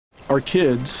Our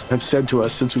kids have said to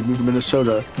us since we moved to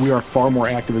Minnesota, we are far more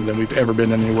active than we've ever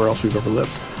been anywhere else we've ever lived.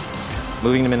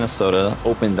 Moving to Minnesota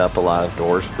opened up a lot of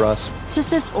doors for us.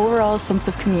 Just this overall sense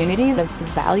of community, the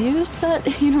values that,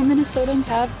 Minnesotans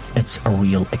have. It's a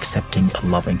real accepting,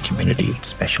 loving community,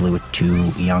 especially with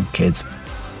 2 young kids.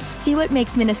 See what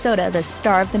makes Minnesota the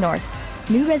star of the North.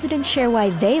 New residents share why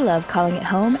they love calling it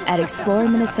home at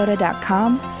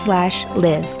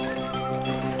exploreminnesota.com/live.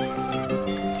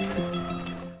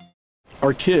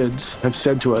 Our kids have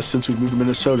said to us since we moved to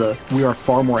Minnesota, we are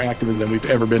far more active than we've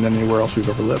ever been anywhere else we've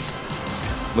ever lived.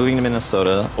 Moving to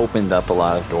Minnesota opened up a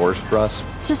lot of doors for us.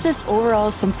 Just this overall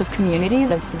sense of community,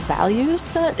 the values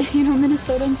that,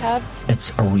 Minnesotans have.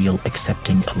 It's a real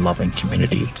accepting, loving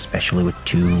community, especially with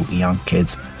 2 young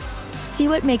kids. See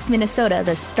what makes Minnesota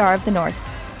the star of the North.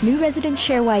 New residents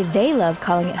share why they love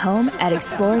calling it home at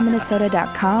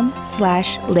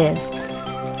exploreminnesota.com/live.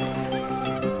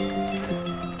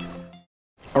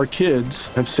 Our kids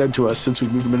have said to us since we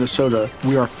moved to Minnesota,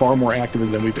 we are far more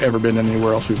active than we've ever been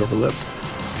anywhere else we've ever lived.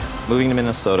 Moving to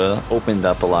Minnesota opened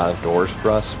up a lot of doors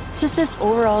for us. Just this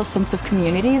overall sense of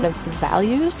community, the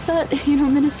values that,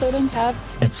 Minnesotans have.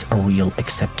 It's a real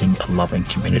accepting, loving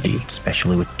community,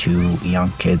 especially with 2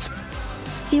 young kids.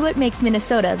 See what makes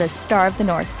Minnesota the star of the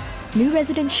North. New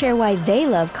residents share why they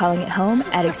love calling it home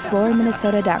at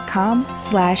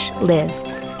exploreminnesota.com/live.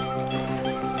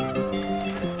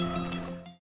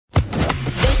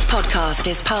 This podcast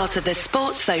is part of the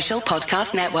Sports Social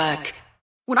Podcast Network.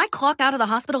 When I clock out of the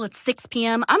hospital at 6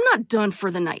 p.m., I'm not done for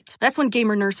the night. That's when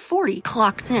Gamer Nurse 40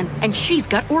 clocks in, and she's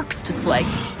got orcs to slay.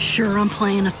 Sure, I'm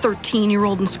playing a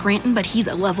 13-year-old in Scranton, but he's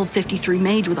a level 53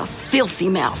 mage with a filthy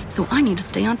mouth, so I need to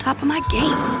stay on top of my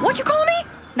game. What'd you call me?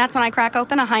 That's when I crack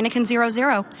open a Heineken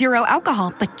 0.0. Zero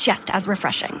alcohol, but just as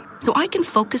refreshing. So I can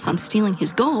focus on stealing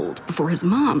his gold before his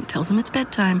mom tells him it's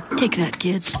bedtime. Take that,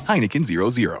 kids. Heineken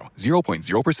 0.0.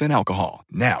 0.0% alcohol.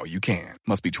 Now you can.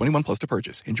 Must be 21 plus to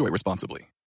purchase. Enjoy responsibly.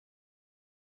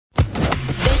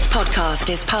 This podcast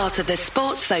is part of the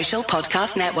Sports Social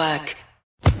Podcast Network.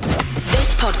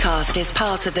 This podcast is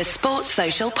part of the Sports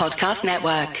Social Podcast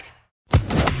Network.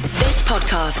 This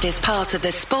podcast is part of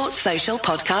the Sports Social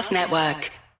Podcast Network.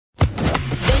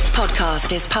 This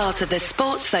podcast is part of the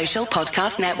Sports Social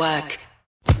Podcast Network.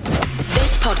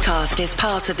 This podcast is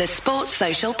part of the Sports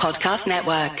Social Podcast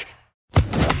Network.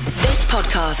 This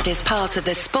podcast is part of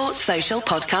the Sports Social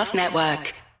Podcast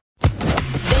Network.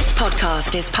 This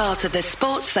podcast is part of the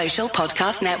Sports Social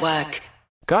Podcast Network.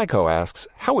 Geico asks,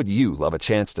 how would you love a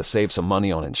chance to save some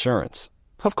money on insurance?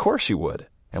 Of course you would.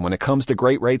 And when it comes to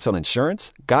great rates on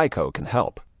insurance, Geico can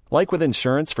help. Like with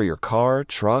insurance for your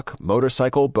car, truck,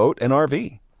 motorcycle, boat, and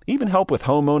RV. Even help with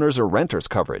homeowners or renters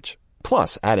coverage.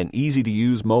 Plus, add an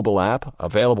easy-to-use mobile app,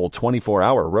 available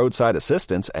 24-hour roadside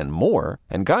assistance, and more,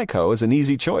 and Geico is an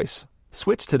easy choice.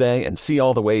 Switch today and see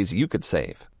all the ways you could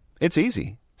save. It's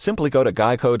easy. Simply go to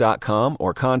geico.com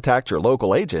or contact your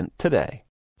local agent today.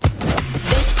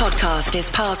 This podcast is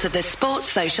part of the Sports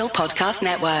Social Podcast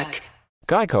Network.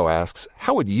 Geico asks,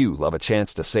 how would you love a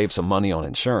chance to save some money on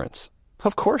insurance?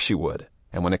 Of course you would.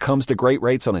 And when it comes to great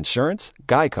rates on insurance,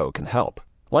 Geico can help.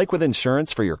 Like with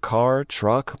insurance for your car,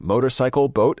 truck, motorcycle,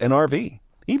 boat, and RV.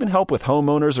 Even help with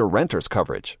homeowners or renters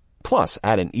coverage. Plus,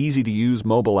 add an easy-to-use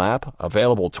mobile app,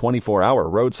 available 24-hour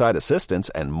roadside assistance,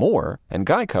 and more, and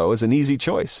Geico is an easy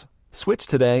choice. Switch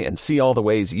today and see all the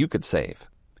ways you could save.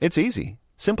 It's easy.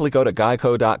 Simply go to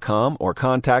geico.com or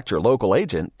contact your local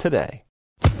agent today.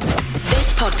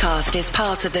 This podcast is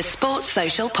part of the Sports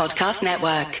Social Podcast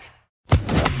Network.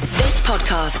 This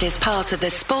podcast is part of the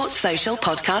Sports Social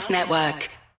Podcast Network.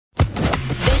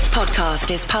 This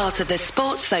podcast is part of the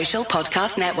Sports Social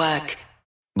Podcast Network.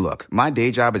 Look, my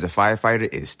day job as a firefighter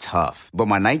is tough, but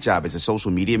my night job as a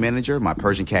social media manager, my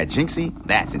Persian cat Jinxie,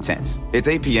 that's intense. It's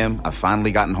 8 p.m., I've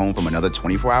finally gotten home from another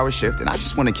 24-hour shift, and I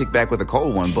just want to kick back with a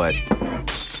cold one, but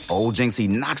old Jinxie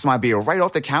knocks my beer right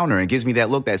off the counter and gives me that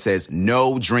look that says,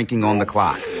 no drinking on the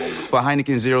clock. But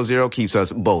Heineken 0.0 keeps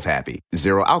us both happy.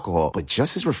 Zero alcohol, but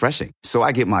just as refreshing. So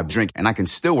I get my drink, and I can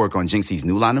still work on Jinxie's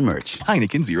new line of merch.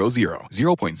 Heineken 0.0.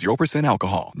 0.0%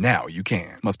 alcohol. Now you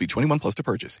can. Must be 21 plus to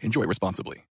purchase. Enjoy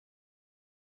responsibly.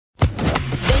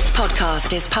 This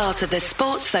podcast is part of the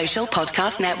Sports Social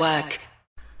Podcast Network.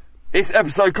 It's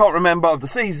episode Can't Remember of the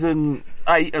season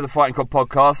 8 of the Fighting Cock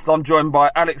podcast. I'm joined by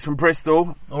Alex from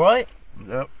Bristol. All right.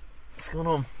 Yep. What's going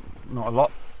on? Not a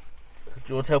lot. Do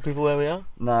you want to tell people where we are?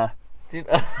 Nah.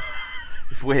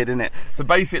 It's weird, isn't it? So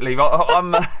basically,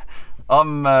 I'm out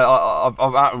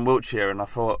in Wiltshire, and I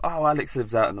thought, Alex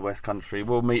lives out in the West Country.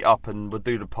 We'll meet up and we'll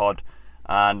do the pod,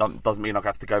 and doesn't mean I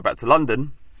have to go back to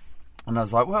London. And I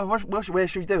was like, well, where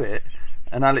should we do it?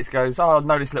 And Alex goes, I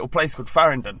know this little place called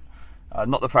Farringdon.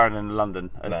 Not the Farringdon in London,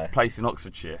 a place in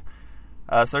Oxfordshire.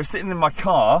 So we're sitting in my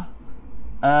car,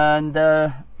 and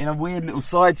in a weird little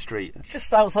side street.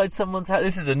 Just outside someone's house.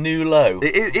 This is a new low.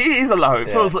 It is a low.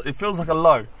 It feels like a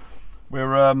low.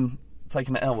 We're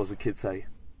taking an L, as the kids say.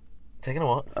 Taking a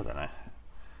what? I don't know.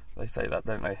 They say that,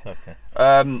 don't they? Okay.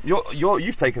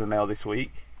 You've taken an L this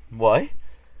week. Why?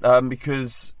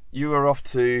 Because you were off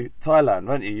to Thailand,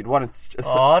 weren't you? You'd wanted.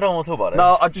 I don't want to talk about it.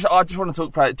 No, I just want to talk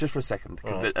about it just for a second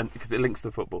because it links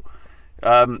to football.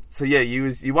 So yeah,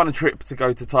 you won a trip to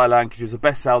go to Thailand because you was the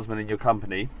best salesman in your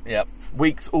company. Yep.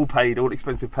 Weeks all paid, all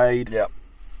expensive paid. Yep.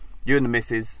 You and the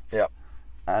missus. Yep.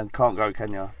 And can't go,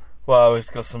 can you? Well,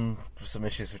 we've got some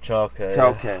issues with childcare.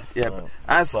 Childcare,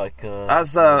 yeah.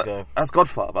 So as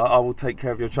Godfather, I will take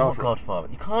care of your child. Not Godfather.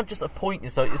 You can't just appoint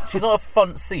yourself. She's not a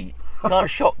front seat. You can't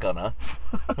shotgun her.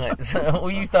 Right, so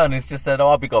all you've done is just said, "Oh,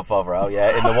 I'll be Godfather, Al."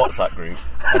 Yeah, in the WhatsApp group,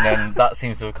 and then that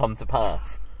seems to have come to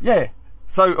pass. Yeah.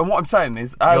 So, and what I'm saying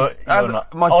is,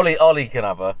 Ollie can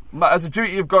have her. As a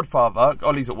duty of Godfather,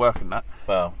 Ollie's at work and that.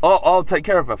 Well, I'll take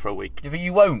care of her for a week. Yeah, but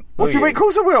you won't. What do you mean? Of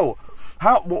course I will.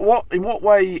 How? What? In what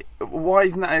way? Why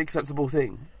isn't that an acceptable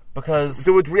thing? Because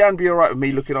would Rianne be alright with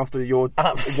me looking after your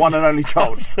one and only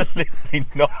child? Absolutely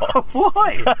not.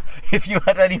 Why? If you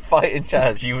had any fighting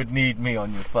chance, you would need me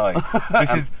on your side.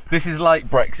 This is like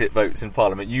Brexit votes in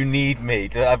Parliament. You need me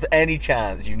to have any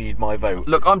chance. You need my vote.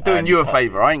 Look, I'm doing you a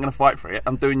favour. I ain't going to fight for it.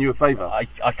 I'm doing you a favour.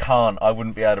 I can't. I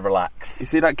wouldn't be able to relax. You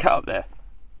see that cat up there?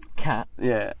 Cat?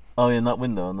 Yeah. Oh, in that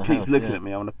window on the house. Keeps looking at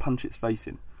me. I want to punch its face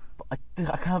in. But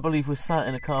I can't believe we're sat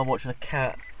in a car watching a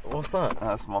cat. What's that?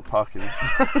 That's my parking.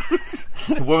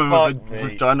 The woman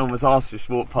with a ginormous arse just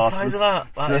walked past us.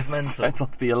 That is mental. Set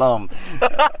off the alarm.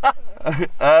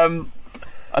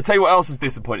 I'll tell you what else was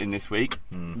disappointing this week.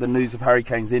 The news of Harry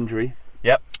Kane's injury.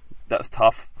 Yep. That's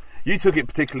tough. You took it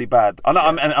particularly bad. I know,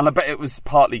 and I bet it was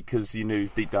partly because you knew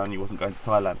deep down you wasn't going to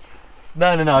Thailand. No,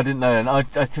 I didn't know. And I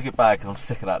took it back because I'm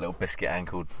sick of that little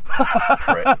biscuit-ankled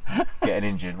prick getting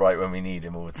injured right when we need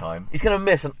him all the time. He's going to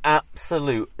miss an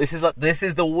absolute... This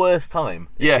is the worst time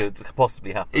it could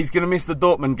possibly happen. He's going to miss the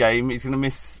Dortmund game. He's going to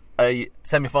miss a...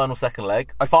 semi-final second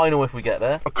leg. A final if we get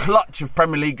there. A clutch of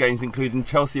Premier League games, including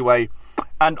Chelsea away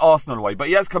and Arsenal away. But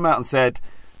he has come out and said,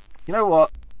 you know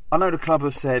what? I know the club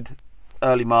have said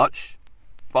early March,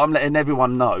 but I'm letting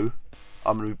everyone know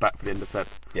I'm going to be back for the end of Feb.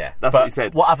 Yeah. That's what he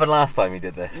said. What happened last time he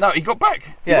did this? No, he got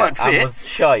back. Yeah, he weren't fit. And was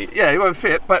shite. Yeah, he weren't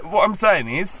fit. But what I'm saying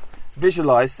is,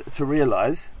 visualise to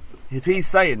realise, if he's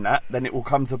saying that, then it will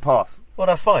come to pass. Well,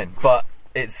 that's fine. But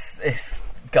it's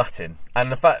gutting.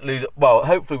 And the fact... Well,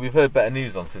 hopefully we've heard better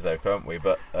news on Sissoko, haven't we?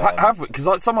 But have we?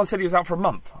 Because someone said he was out for a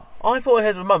month. I thought he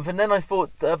had a month, and then I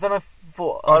thought... I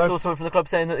saw something from the club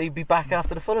saying that he'd be back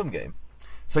after the Fulham game.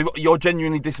 So you're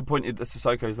genuinely disappointed that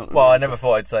Sissoko's not... Well, I never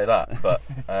thought I'd say that,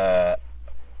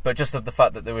 but just of the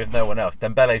fact that there was no one else.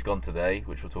 Dembele's gone today,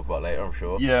 which we'll talk about later, I'm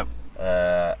sure. Yeah.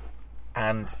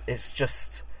 And it's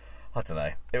just... I don't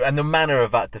know. And the manner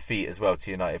of that defeat as well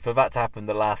to United. For that to happen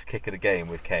the last kick of the game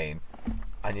with Kane,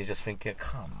 and you're just thinking,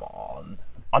 come on.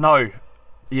 I know.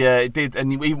 Yeah, it did.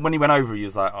 And when he went over, he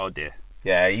was like, oh dear.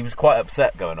 Yeah, he was quite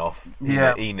upset going off.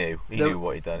 He knew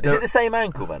what he'd done. Is it the same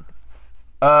ankle then?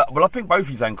 Well, I think both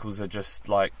his ankles are just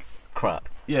like crap.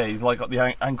 Yeah, he's like got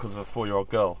the ankles of a 4-year-old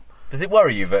girl. Does it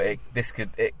worry you that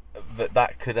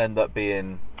that could end up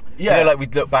being? Yeah, you know, like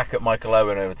we'd look back at Michael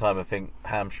Owen over time and think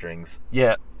hamstrings.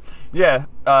 Yeah.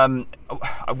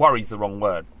 Worry's the wrong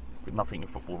word. Nothing in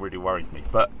football really worries me,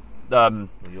 but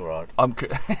you're right.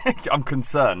 I'm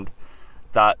concerned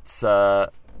that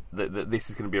this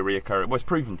is going to be a reoccurring. Well, it's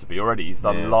proven to be already. He's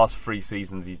done the last 3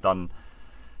 seasons. He's done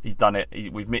it.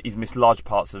 He's missed large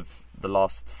parts of the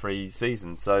last 3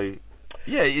 seasons. So,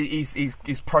 yeah,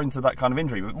 he's prone to that kind of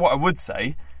injury. But what I would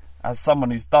say, as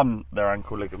someone who's done their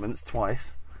ankle ligaments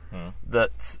twice,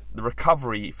 that the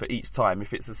recovery for each time,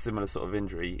 if it's a similar sort of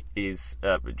injury, is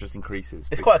it just increases.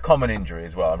 It's quite a common injury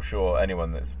as well. I'm sure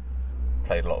anyone that's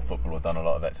played a lot of football or done a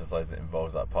lot of exercise that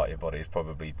involves that part of your body has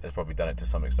probably done it to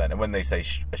some extent. And when they say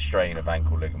a strain of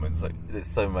ankle ligaments, like, there's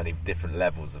so many different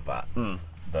levels of that.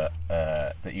 That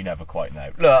you never quite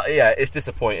know. Look, yeah, it's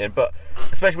disappointing, but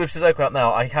especially with Sissoko out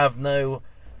now,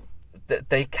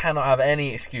 they cannot have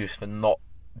any excuse for not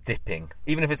dipping,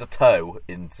 even if it's a toe,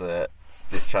 into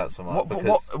this transfer market.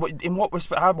 In what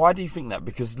respect? Why do you think that?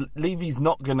 Because Levy's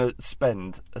not going to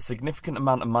spend a significant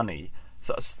amount of money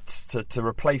to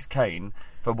replace Kane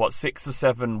for 6 or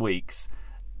 7 weeks,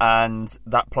 and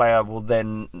that player will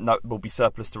then will be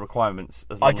surplus to requirements.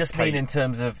 I just mean in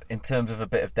terms of a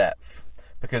bit of depth.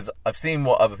 because I've seen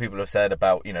what other people have said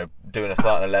about, doing a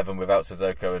starting 11 without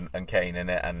Sissoko and Kane in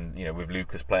it, and, with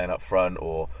Lucas playing up front,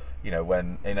 or,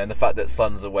 when, and the fact that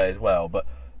Son's away as well. But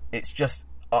it's just,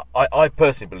 I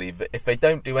personally believe that if they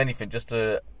don't do anything just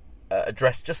to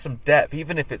address just some depth,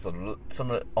 even if it's on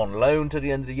loan to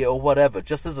the end of the year or whatever,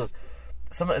 just as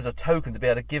a token to be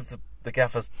able to give the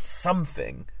gaffers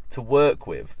something to work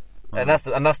with, and that's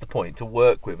the point, to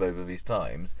work with over these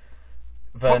times.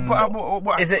 Then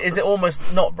is it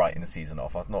almost not writing the season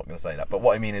off? I'm not going to say that, but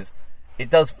what I mean is, it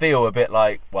does feel a bit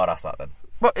like, well, that's that then.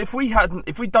 But if we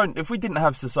didn't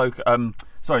have Sissoko,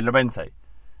 Llorente,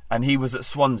 and he was at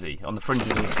Swansea on the fringes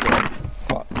of the squad.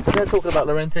 They're talking about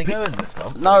Llorente going this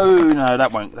month. No,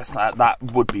 that won't. That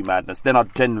would be madness. Then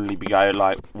I'd genuinely be going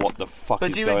like, "What the fuck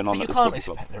is going on?" But at you this can't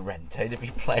expect Llorente to be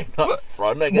playing up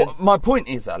front again. My point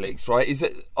is, Alex, right? Is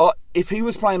that if he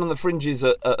was playing on the fringes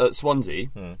at Swansea,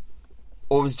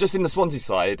 or was just in the Swansea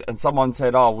side, and someone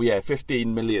said, "Oh, well, yeah,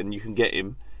 15 million, you can get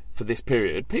him for this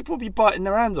period," people would be biting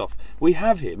their hands off. We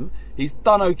have him. He's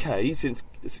done okay since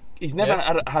he's never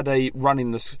had a run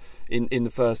in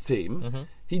the first team. Mm-hmm.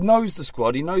 He knows the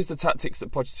squad. He knows the tactics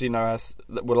that Pochettino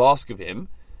will ask of him.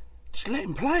 Just let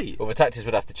him play. Well, the tactics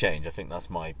would have to change. I think that's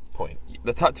my point.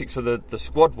 The tactics for the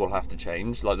squad will have to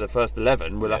change. Like the first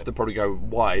 11, we'll have to probably go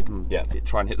wide and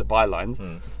try and hit the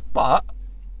bylines. But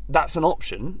that's an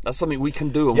option. That's something we can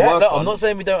do and work on. I'm not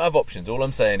saying we don't have options. All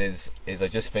I'm saying is I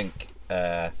just think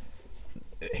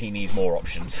he needs more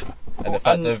options. And the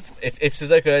fact of if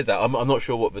Sissoko is out, I'm not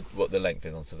sure what the length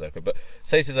is on Sissoko, but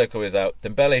say Sissoko is out,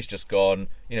 Dembele's just gone.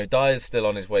 Dyer's still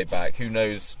on his way back. Who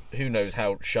knows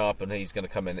how sharp and he's going to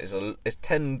come in? It's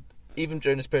 10. Even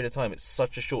during this period of time, it's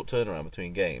such a short turnaround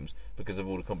between games because of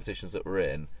all the competitions that we're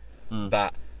in.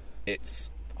 That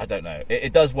it's, I don't know.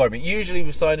 It does worry me. Usually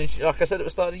with signings, like I said at the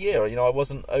start of the year, I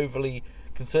wasn't overly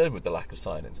concerned with the lack of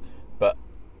signings,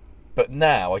 But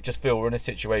now I just feel we're in a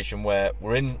situation where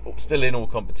we're still in all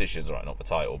competitions, right? Not the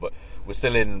title, but we're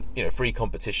still in 3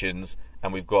 competitions,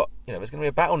 and we've got there's going to be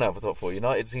a battle now for top 4.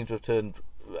 United seem to have turned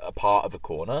a part of a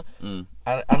corner, and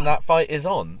that fight is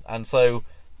on. And so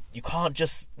you can't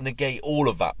just negate all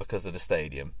of that because of the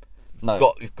stadium.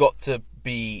 No, you've got to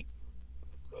be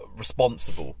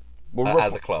responsible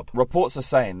as a club. Reports are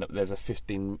saying that there's a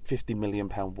 £50 million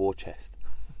war chest.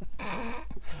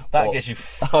 That gets you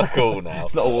fuck all now.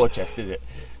 It's not a war chest, is it?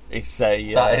 It's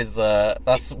a.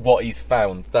 That's what he's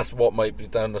found. That's what might be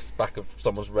down the back of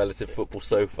someone's relative football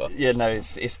sofa. Yeah, no,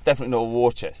 it's definitely not a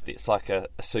war chest. It's like a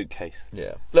suitcase.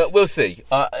 Yeah. Look, we'll see.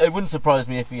 It wouldn't surprise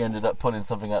me if he ended up pulling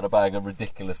something out of the bag, a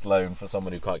ridiculous loan for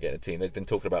someone who can't get in a team. They've been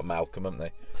talking about Malcolm, haven't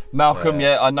they? Malcolm,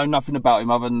 yeah. I know nothing about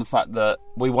him other than the fact that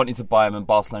we wanted to buy him and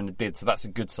Barcelona did, so that's a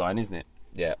good sign, isn't it?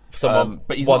 Yeah, but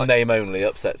one name only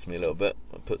upsets me a little bit.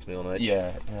 It puts me on edge.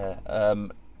 Yeah.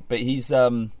 But he's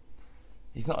not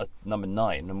a number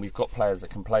 9, and we've got players that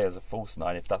can play as a false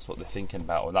 9 if that's what they're thinking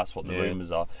about, or that's what the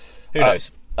rumours are. Who knows?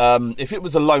 If it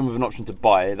was a loan with an option to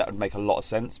buy, that would make a lot of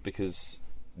sense because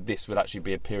this would actually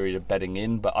be a period of bedding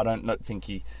in. But I don't think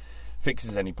he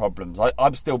fixes any problems.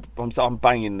 I'm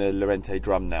banging the Llorente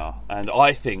drum now, and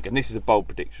I think, and this is a bold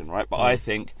prediction, right? But I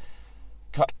think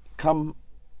come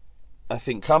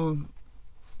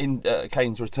in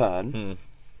Kane's return,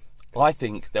 I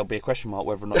think there'll be a question mark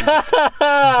whether or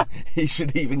not he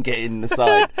should even get in the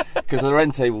side, because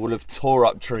Llorente will have tore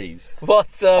up trees.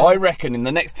 I reckon in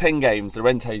the next 10 games,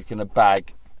 Llorente's going to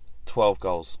bag 12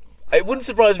 goals. It wouldn't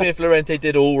surprise me if Llorente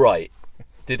did all right,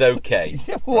 did okay.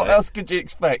 Yeah, what else could you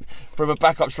expect from a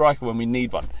backup striker when we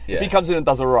need one? Yeah. If he comes in and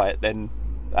does all right, then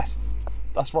that's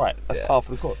right. That's par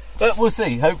for the course. But we'll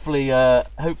see. Hopefully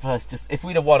it's just, if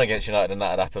we'd have won against United and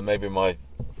that had happened, maybe my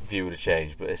view would have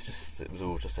changed. But it was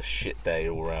all just a shit day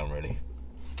all around, really.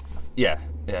 Yeah,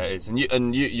 it is.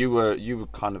 And you were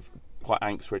kind of quite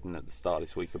angst-ridden at the start of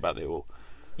this week about it all.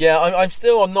 Yeah,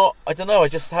 I'm not. I don't know. I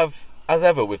just have, as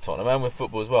ever with Tottenham and with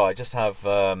football as well, I just have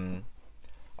I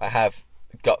have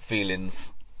gut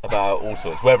feelings about all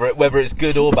sorts, whether it's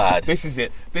good or bad. This is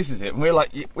it. And we're like,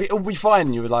 it'll be fine.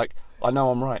 And you were like, I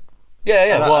know I'm right.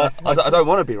 Yeah. Well, I don't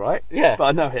want to be right. Yeah, but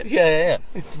I know it. Yeah.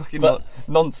 It's fucking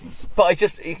nonsense. But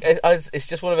it's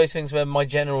just one of those things where my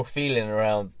general feeling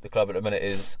around the club at the minute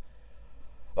is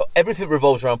everything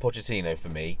revolves around Pochettino for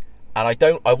me, and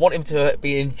I want him to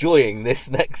be enjoying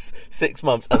this next 6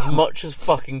 months as much as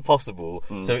fucking possible.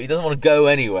 So he doesn't want to go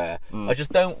anywhere. I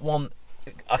just don't want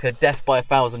like a death by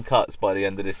 1,000 cuts by the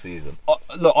end of this season.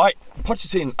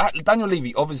 Pochettino, Daniel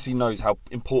Levy obviously knows how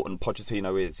important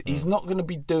Pochettino is. He's not going to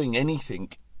be doing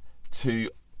anything to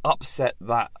upset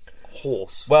that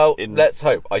horse. Well, let's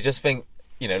hope. I just think,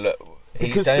 look,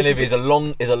 Daniel Levy is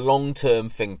a long-term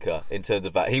thinker in terms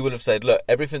of that. He would have said, look,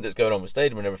 everything that's going on with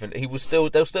Stadium and everything,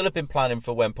 they'll still have been planning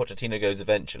for when Pochettino goes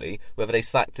eventually, whether they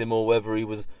sacked him or whether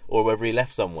he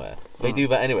left somewhere. They do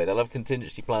that anyway. They'll have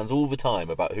contingency plans all the time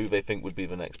about who they think would be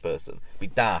the next person. It'd be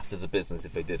daft as a business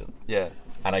if they didn't. Yeah.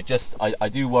 And I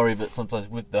do worry that sometimes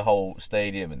with the whole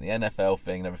Stadium and the NFL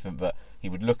thing and everything, that he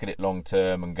would look at it long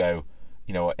term and go,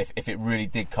 you know, if it really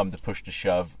did come to push to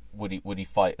shove, would he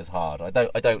fight as hard? I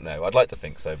don't know. I'd like to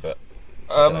think so, but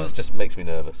it just makes me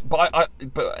nervous. But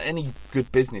but any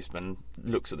good businessman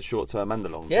looks at the short term and the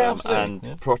long term. Yeah, absolutely.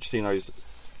 And Pochettino's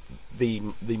the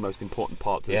most important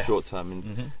part to the short term.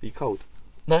 And are you cold?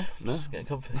 No, just getting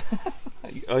comfy.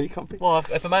 Are you comfy? Well,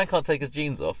 if a man can't take his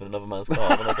jeans off in another man's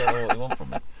car, then I don't know what you want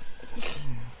from me.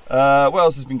 What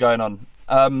else has been going on?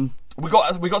 We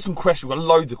got some questions. We got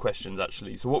loads of questions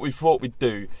actually. So what we thought we'd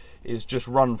do is just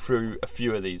run through a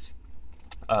few of these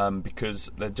because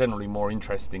they're generally more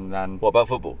interesting than. What about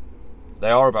football?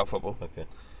 They are about football. Okay.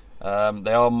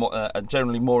 They are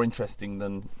generally more interesting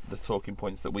than the talking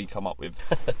points that we come up with.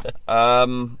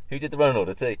 Who did the run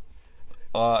order? T.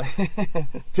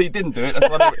 T didn't do it. That's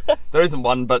why there isn't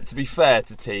one. But to be fair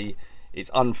to T,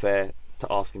 it's unfair to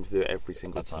ask him to do it every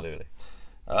single time. Absolutely.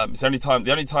 It's the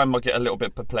only time I get a little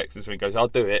bit perplexed is when he goes, "I'll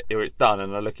do it," or it's done,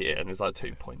 and I look at it and it's like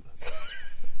 2 points.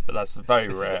 But that's very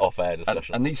this rare. Is off-air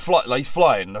discussion. And he's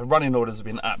flying. The running orders have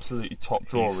been absolutely top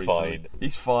draw recently.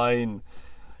 He's fine.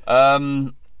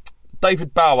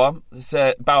 David Bowerman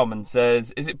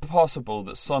says, "Is it possible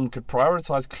that Son could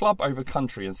prioritise club over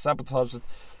country and sabotage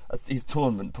his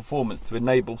tournament performance to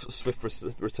enable a swift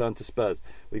return to Spurs?"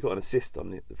 We got an assist on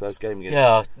the first game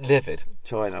against livid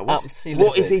China. What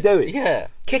is he doing? Yeah,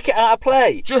 kick it out of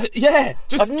play.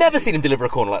 I've never seen him deliver a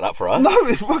corner like that for us. No,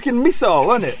 it's fucking missile,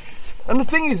 wasn't it? And the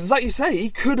thing is like you say, he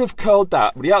could have curled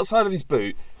that with the outside of his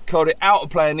boot, curled it out of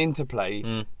play and into play,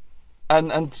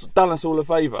 and done us all a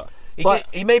favour.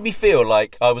 He made me feel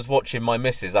like I was watching my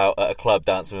missus out at a club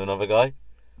dancing with another guy.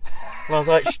 And I was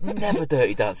like, never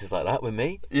dirty dances like that with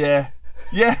me. Yeah,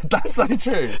 that's so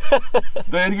true.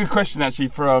 The only good question actually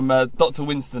from Dr.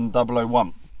 Winston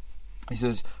 001. He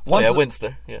says,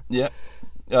 Winster. Yeah.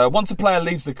 Once a player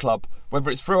leaves the club,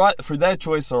 whether it's through their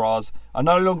choice or ours, I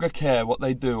no longer care what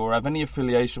they do or have any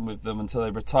affiliation with them until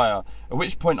they retire. At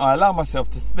which point I allow myself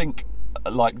to think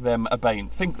like them a bane.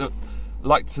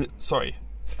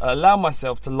 Allow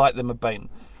myself to like them a bane.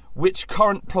 Which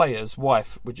current player's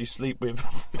wife would you sleep with?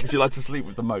 Would you like to sleep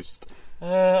with the most? I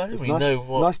don't really know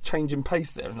what. Nice change in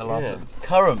pace there in the last one.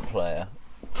 Current player,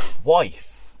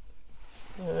 wife.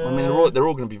 I mean, they're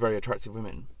all going to be very attractive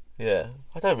women. Yeah,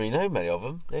 I don't really know many of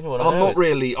them. I'm not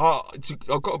really.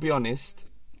 I've got to be honest.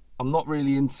 I'm not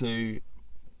really into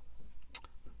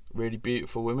really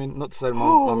beautiful women. Not to say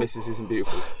my missus isn't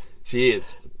beautiful. She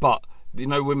is, but you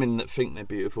know, women that think they're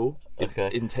beautiful is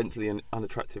intensely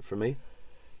unattractive for me.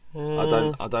 I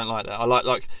don't like that. I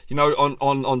like you know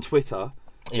on Twitter.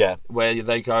 Yeah, where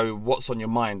they go, "What's on your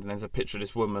mind?" and there's a picture of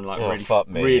this woman, like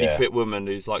fit woman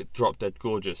who's like drop dead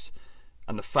gorgeous,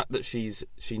 and the fact that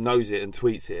she knows it and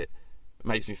tweets it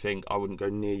makes me think I wouldn't go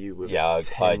near you with I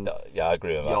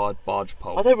agree with that. Yard barge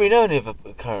pole. I don't really know any of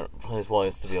the current players'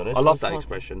 wives, to be honest. I love that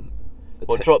expression.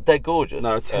 Drop dead gorgeous?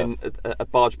 No, a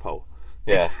barge pole.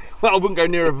 Yeah. Well, I wouldn't go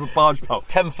near a barge pole.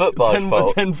 10-foot barge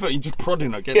pole. 10 foot, you're just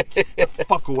prodding her. Get the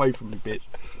fuck away from me, bitch.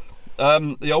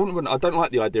 I don't like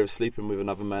the idea of sleeping with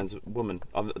another man's woman.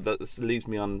 That leaves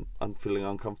me feeling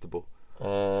uncomfortable.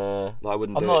 I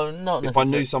wouldn't do it. Not if I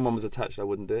knew someone was attached, I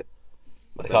wouldn't do it.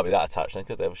 But they can't be that attached then,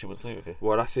 could they? She wouldn't sleep with you.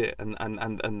 Well, that's it. And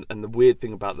the weird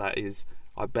thing about that is,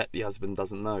 I bet the husband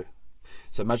doesn't know.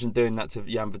 So imagine doing that to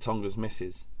Jan Vertonghen's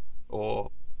missus,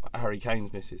 or Harry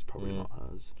Kane's missus. Probably not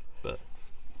hers. But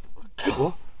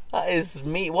what? That is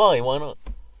me. Why? Why not?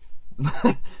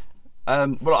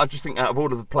 Well, I just think out of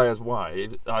all of the players, why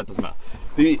it doesn't matter.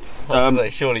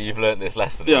 Surely you've learnt this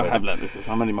lesson. Yeah, I have learnt this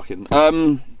lesson. I'm only mucking.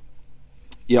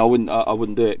 Yeah, I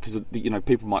wouldn't do it because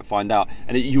people might find out,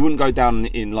 and you wouldn't go down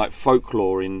in like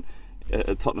folklore in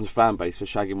Tottenham's fan base for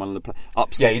shagging one of the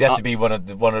players. Yeah, you'd have to be one of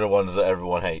the ones that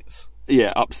everyone hates.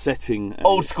 Yeah, upsetting.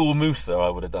 Old school Musa, I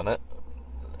would have done it.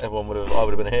 I would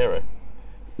have been a hero.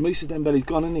 Musa Dembele's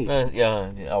gone, isn't he?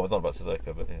 Yeah, I was not about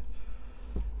Sissoko, but yeah.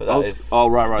 But that is. Oh,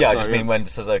 right. Yeah, sorry, I just mean when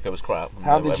Sissoko was crap.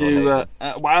 How did you?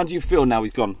 How do you feel now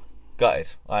he's gone? Gutted.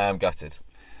 I am gutted.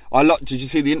 Did you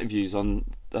see the interviews on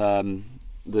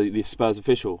the Spurs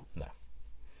official? No.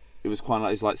 It was quite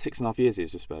like 6.5 years he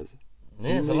was with Spurs.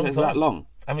 Yeah, it's a long time. That long.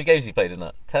 How many games he played in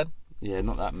that? 10? Yeah,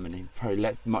 not that many.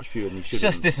 Probably much fewer than he should. It's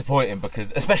just disappointing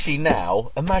because, especially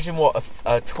now, imagine what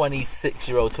a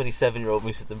 26-year-old, 27-year-old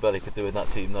Moussa Dembele could do in that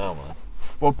team now, man.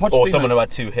 Well, Pochettino, or someone who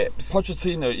had 2 hips.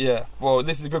 Pochettino, yeah. Well,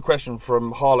 this is a good question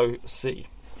from Harlow C.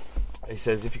 He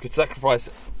says, if you could sacrifice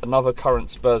another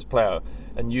current Spurs player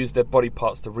and use their body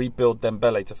parts to rebuild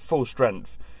Dembele to full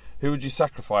strength, who would you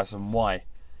sacrifice and why?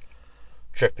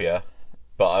 Trippier,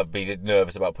 but I'd be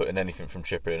nervous about putting anything from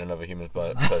Trippier in another human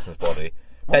person's body.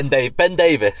 Ben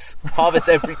Davis. Harvest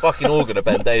every fucking organ of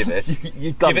Ben Davis.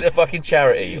 Give it a fucking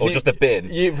charity or just a bin.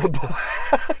 Give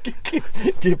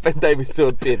Ben Davis to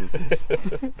a bin.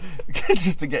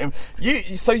 Just to get him.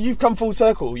 So you've come full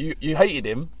circle. You hated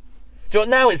him. Do you know what,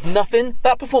 now it's nothing?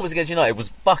 That performance against United was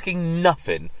fucking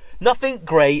nothing. Nothing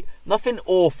great, nothing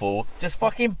awful, just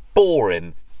fucking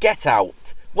boring. Get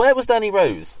out. Where was Danny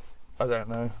Rose? I don't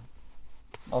know.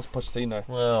 Ask Pochettino.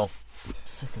 Well,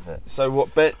 sick of it. So what?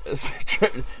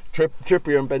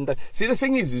 Trippier and Ben Davis. See, the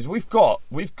thing is we've got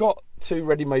 2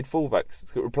 ready-made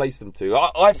fullbacks to replace them to.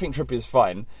 I think Trippier's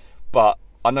fine, but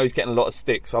I know he's getting a lot of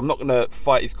stick, so I'm not going to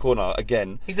fight his corner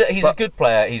again. He's a good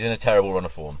player. He's in a terrible run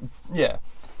of form. Yeah,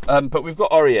 but we've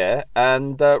got Aurier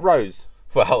and Rose.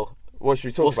 Well, what should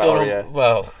we talk about Aurier?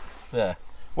 Well, yeah.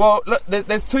 Well, look,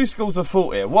 there's 2 schools of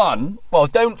thought here. One, well,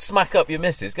 don't smack up your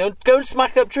missus. Go and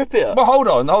smack up Trippier. Well, hold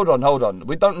on.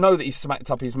 We don't know that he's smacked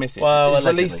up his missus.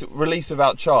 Well, he's released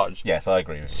without charge. Yes, I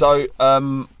agree with you. So,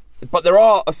 but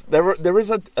there is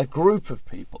a group of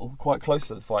people quite close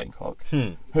to the fighting cock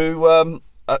who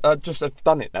just have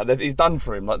done it now. He's done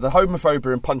for him. Like the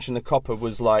homophobia and punching the copper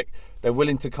was like they're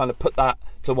willing to kind of put that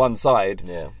to one side.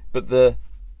 Yeah. But the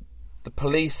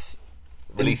police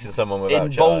releasing someone without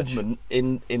involvement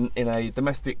in a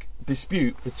domestic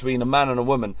dispute between a man and a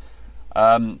woman,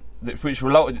 which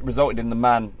resulted in the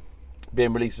man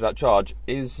being released without charge,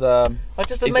 is I'm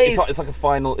just amazed. It's like a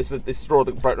final. It's this straw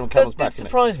that broke on camel's back. It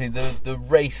surprised me the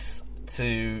race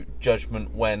to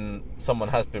judgment when someone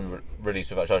has been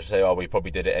released without charge to say, "Oh, we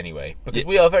probably did it anyway," because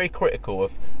we are very critical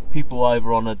of people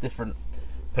either on a different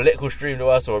political stream to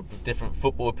us or a different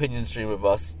football opinion stream of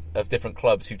us of different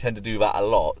clubs who tend to do that a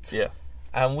lot. Yeah.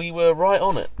 And we were right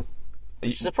on it.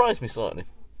 Which surprised me slightly.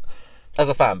 As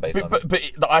a fan base,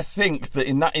 but I think that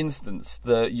in that instance,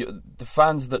 the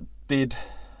fans that did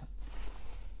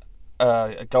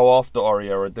go after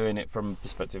Aurier are doing it from the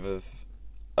perspective of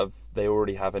they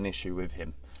already have an issue with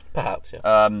him. Perhaps, yeah.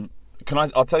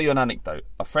 I'll tell you an anecdote.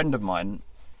 A friend of mine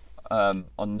on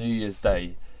New Year's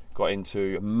Day got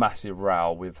into a massive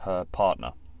row with her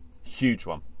partner. Huge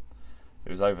one. It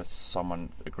was over someone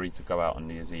agreed to go out on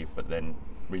New Year's Eve, but then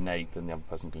reneged and the other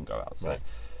person couldn't go out. So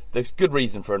there's good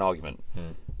reason for an argument.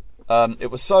 It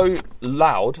was so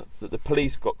loud that the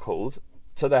police got called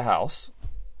to their house.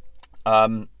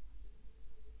 4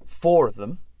 of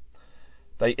them.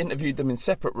 They interviewed them in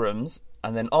separate rooms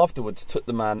and then afterwards took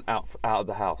the man out of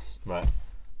the house. Right.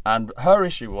 And her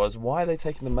issue was, why are they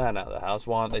taking the man out of the house?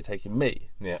 Why aren't they taking me?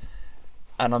 Yeah.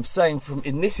 And I'm saying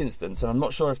in this instance, and I'm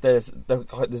not sure if there's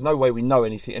no way we know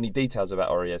any details about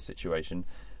Aurier's situation,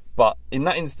 but in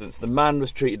that instance, the man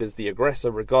was treated as the aggressor,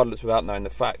 regardless, without knowing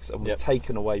the facts, and was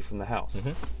taken away from the house.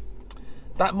 Mm-hmm.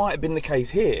 That might have been the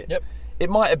case here. Yep. It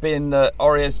might have been that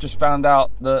Aurier's just found out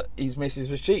that his missus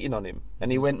was cheating on him,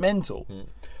 and he went mental.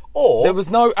 Or there was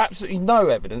absolutely no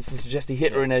evidence to suggest he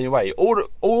hit her in any way. All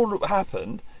that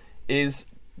happened is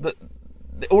that.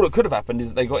 All that could have happened is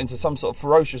that they got into some sort of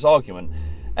ferocious argument,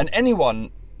 and you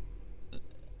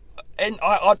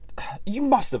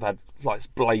must have had like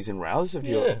blazing rows of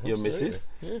your missus.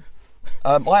 Yeah.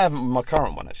 I haven't with my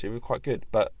current one actually. We're quite good,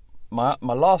 but my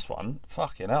last one,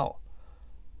 fucking hell,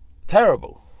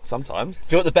 terrible. Sometimes. Do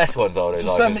you know what the best ones are?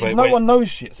 Just saying, no one knows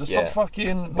shit, so stop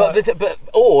fucking.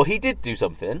 Or he did do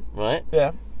something, right?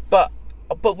 Yeah. But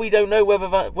we don't know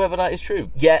whether that is true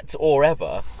yet or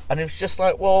ever, and it was just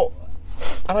like, well.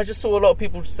 And I just saw a lot of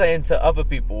people saying to other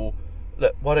people,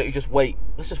 "Look, why don't you just wait?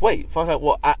 Let's just wait, find out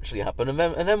what actually happened, and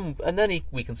then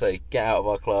we can say get out of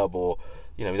our club, or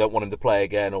we don't want him to play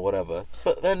again, or whatever."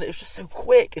 But then it was just so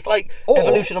quick. It's like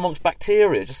evolution amongst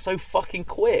bacteria, just so fucking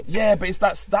quick. Yeah, but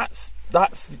that's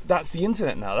the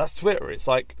internet now. That's Twitter. It's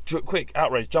like quick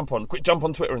outrage, jump on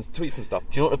Twitter and tweet some stuff.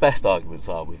 Do you know what the best arguments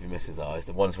are with your missus are? Is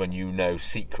the ones when you know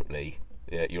secretly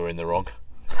you're in the wrong.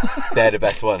 They're the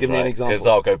best ones. Give me an example. Because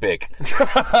I'll go big.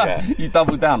 Yeah. You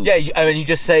double down. Yeah, you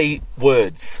just say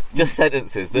words, just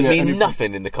sentences that mean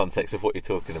nothing in the context of what you're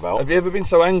talking about. Have you ever been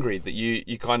so angry that you're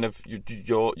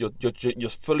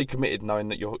fully committed, knowing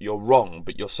that you're wrong,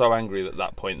 but you're so angry at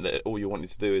that point that all you wanted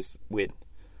to do is win?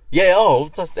 Yeah.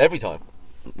 Every time.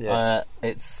 Yeah.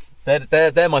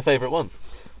 They're my favourite ones.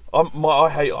 I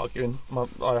hate arguing.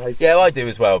 Yeah, I do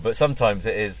as well. But sometimes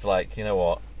it is like, you know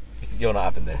what, you're not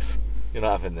having this. You're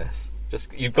not having this.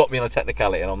 Just you've got me on a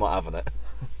technicality, and I'm not having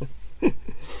it.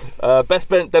 Best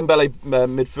Dembele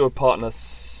midfield partner,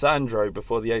 Sandro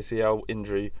before the ACL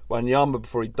injury, Wanyama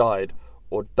before he died,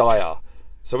 or Dyer.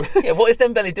 So yeah, what is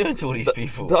Dembele doing to all these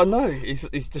people? I know,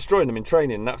 he's destroying them in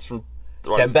training. That's from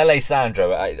Dembele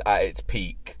Sandro at its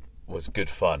peak was good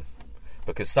fun,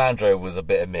 because Sandro was a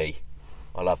bit of me.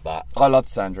 I love that. I loved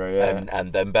Sandro, yeah.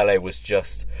 And Dembele was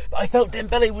just... I felt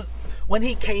Dembele was... When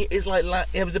he came...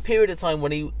 There was a period of time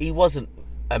when he wasn't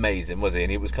amazing, was he?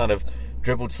 And he was kind of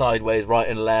dribbled sideways, right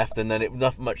and left, and then it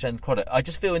not much end product. I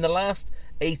just feel in the last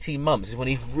 18 months is when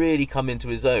he's really come into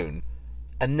his own,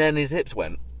 and then his hips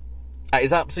went. At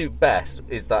his absolute best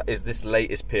is this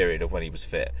latest period of when he was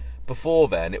fit. Before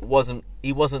then,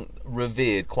 he wasn't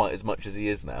revered quite as much as he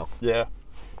is now. Yeah.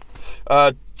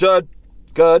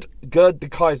 Gerd de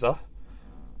Kaiser.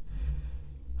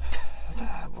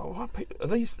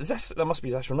 That must be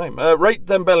his actual name. Rate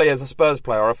Dembele as a Spurs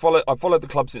player. I've followed the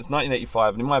club since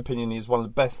 1985, and in my opinion, he's one of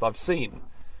the best I've seen.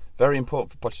 Very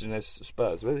important for Pochettino's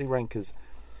Spurs. Where does he rank as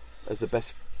the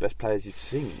best players you've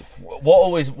seen? What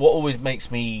always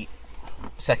makes me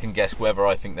second guess whether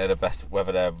I think they're the best,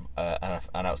 whether they're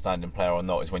an outstanding player or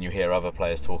not, is when you hear other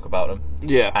players talk about them.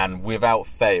 Yeah. And without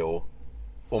fail,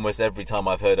 almost every time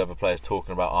I've heard other players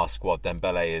talking about our squad,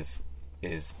 Dembele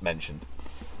is mentioned,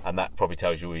 and that probably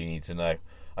tells you all you need to know.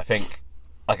 I think,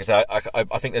 like I said,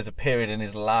 I think there's a period in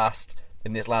this last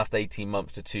 18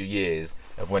 months to 2 years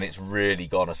of when it's really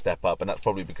gone a step up, and that's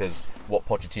probably because what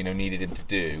Pochettino needed him to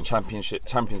do, Champions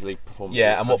League performance.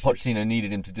 Yeah, and what Pochettino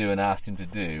needed him to do and asked him to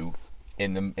do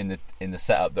in the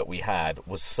setup that we had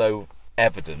was so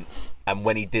evident, and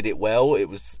when he did it well, it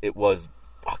was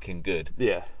fucking good.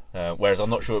 Yeah. Whereas I'm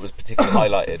not sure it was particularly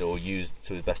highlighted or used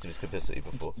to the best of his capacity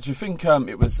before. Do you think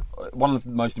it was one of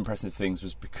the most impressive things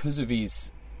was because of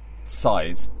his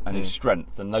size and his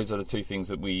strength, and those are the two things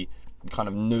that we kind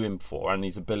of knew him for, and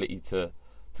his ability to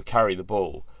carry the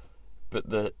ball, but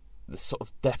the sort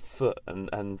of deft foot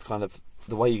and kind of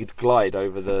the way you could glide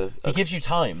over the... He gives you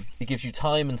time. He gives you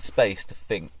time and space to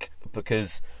think,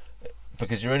 because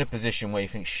you're in a position where you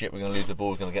think, shit, we're going to lose the ball,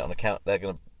 we're going to get on the count, they're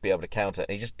going to be able to counter,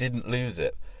 and he just didn't lose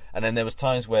it. And then there was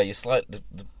times where you're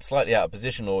slightly out of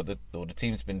position, or the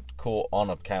team's been caught on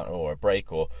a counter or a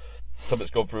break, or something's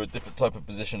gone through a different type of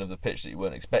position of the pitch that you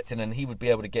weren't expecting, and he would be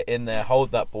able to get in there,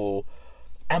 hold that ball,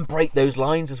 and break those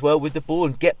lines as well with the ball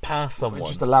and get past someone.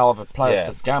 Just allow other players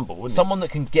to gamble, wouldn't someone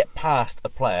that can get past a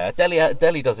player.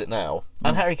 Dele does it now,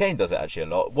 and Harry Kane does it actually a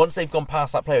lot. Once they've gone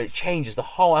past that player, it changes the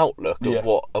whole outlook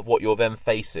of what you're then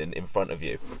facing in front of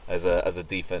you as a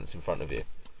defence in front of you.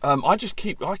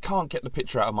 I can't get the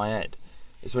picture out of my head.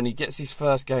 It's when he gets his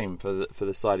first game for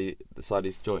the side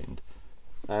he's joined,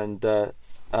 and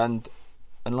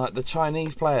like the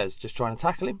Chinese players just trying to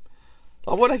tackle him.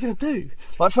 Like, what are they going to do?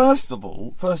 Like, first of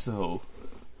all,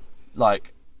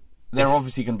 like, they're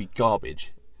obviously going to be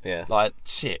garbage. Yeah. Like,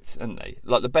 shit, aren't they?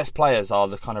 Like, the best players are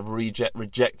the kind of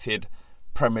rejected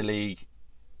Premier League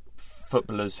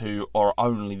footballers who are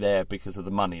only there because of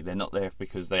the money. They're not there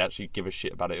because they actually give a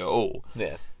shit about it at all.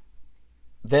 Yeah.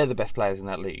 They're the best players in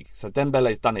that league. So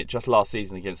Dembele's done it just last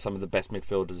season against some of the best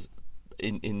midfielders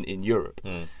in Europe.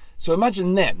 So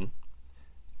imagine then,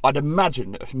 I'd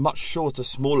imagine a much shorter,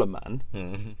 smaller man.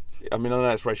 I mean, I know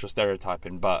it's racial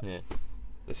stereotyping, but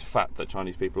it's a fact that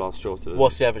Chinese people are shorter.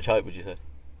 What's the average height, would you say?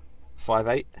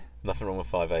 5'8". Nothing wrong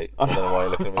with 5'8". I don't know why you're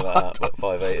looking at me like that, but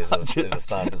 5'8" is a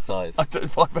standard size.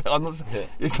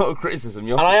 It's not a criticism.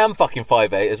 And I am fucking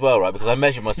 5'8" as well, right? Because I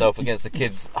measured myself against the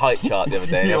kids' height chart the other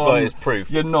day, and I've got it as proof.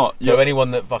 You're not. So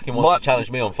anyone that fucking wants to challenge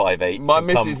me on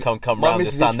 5'8", come round and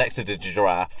stand next to the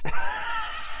giraffe.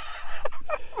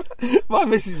 My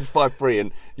missus is 5'3",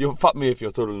 and you'll fuck me if you're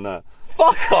taller than that.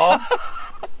 Fuck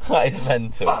off! That is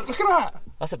mental. Fuck, look at that.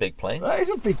 That's a big plane. That is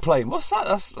a big plane. What's that?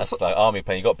 That's like army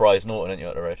plane. You got Bryce Norton, haven't you,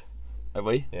 up the road? Have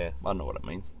we? Yeah. I don't know what it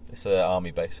means. It's an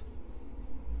army base.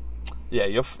 Yeah,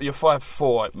 you're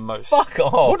 5'4" at most. Fuck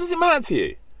off. What does it matter to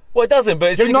you? Well, it doesn't,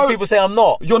 but it's only because people say I'm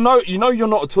not. You're not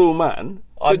a tall man,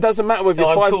 so it doesn't matter whether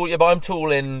you're 5... tall, yeah, but I'm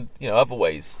tall in, other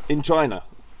ways. In China.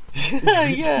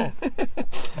 Yeah.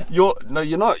 You're not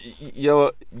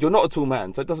a tall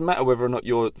man, so it doesn't matter whether or not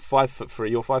you're 5'3"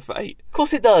 or 5'8". Of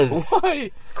course it does.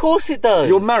 Why? Of course it does.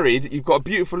 You're married. You've got a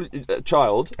beautiful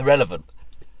child. Irrelevant.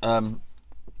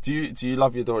 Do you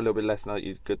love your daughter a little bit less now that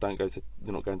you're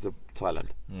not going to Thailand?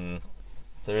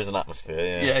 There is an atmosphere.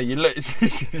 Yeah. Yeah. You look.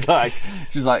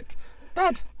 She's like,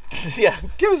 Dad. Yeah.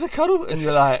 Give us a cuddle, and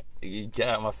you're like, you get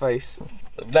out of my face.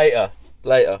 Later.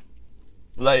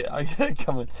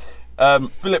 Come on.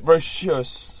 Philip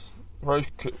Rochus.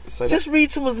 Just read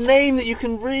someone's name that you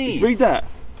can read. Read that.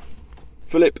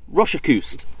 Philip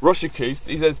Rochakust.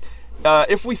 He says,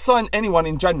 If we sign anyone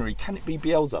in January, can it be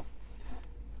Bielsa?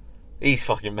 He's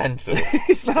fucking mental.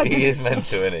 He's He is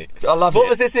mental, isn't he? I love it. What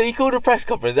was this? He called a press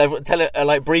conference,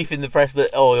 briefing the press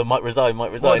that, I might resign.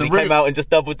 Well, he came out and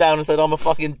just doubled down and said, I'm a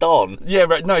fucking Don. Yeah,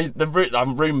 right. No, the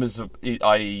rumours,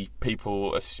 i.e.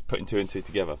 people are putting 2 and 2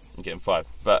 together and getting 5.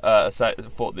 But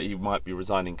thought that he might be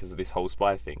resigning because of this whole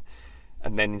Spy thing.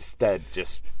 And then instead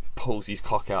just pulls his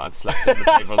cock out and slaps it on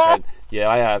the table and saying, yeah,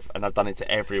 I have, and I've done it to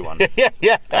everyone.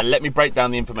 yeah. Let me break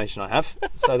down the information I have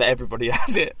so that everybody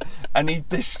has it. And he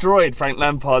destroyed Frank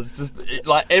Lampard's just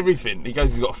like everything. He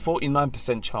goes, he's got a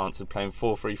 49% chance of playing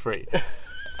 4-3-3.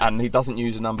 And he doesn't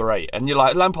use a number 8. And you're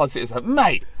like, Lampard sits like,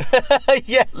 mate,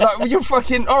 yeah, like, well, you're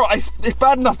fucking, all right, it's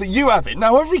bad enough that you have it.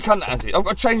 Now every cunt has it. I've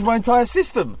got to change my entire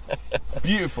system.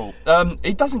 Beautiful.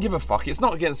 He doesn't give a fuck. It's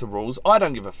not against the rules. I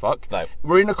don't give a fuck. No.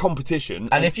 We're in a competition.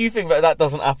 And if you think that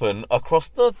doesn't happen across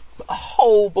the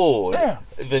whole board,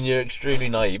 then you're extremely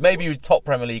naive. Maybe with top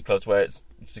Premier League clubs where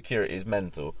security is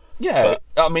mental. Yeah,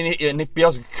 I mean, and if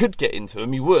Bielsa could get into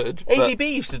him, he would.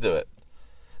 AVB used to do it.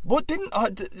 What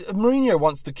Mourinho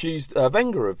once accused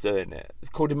Wenger of doing it? It's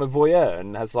called him a voyeur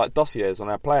and has like dossiers on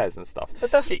our players and stuff.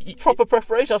 But that's proper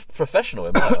preparation. That's professional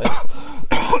in my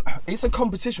mind. It's a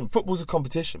competition. Football's a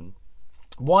competition.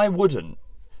 Why wouldn't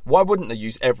they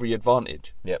use every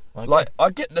advantage? Yep. Okay. Like,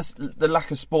 I get the lack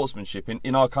of sportsmanship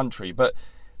in our country, but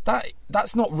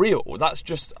that's not real. That's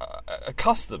just a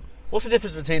custom. What's the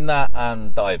difference between that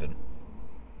and diving?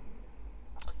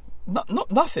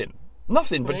 Nothing.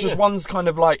 Nothing, but just one's kind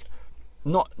of like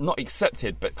not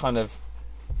accepted, but kind of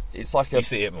it's like you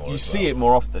see it more. You see it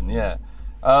more often, yeah.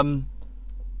 I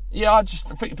just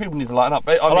think people need to lighten up.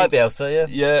 I mean, like Bielsa,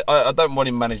 yeah. I don't want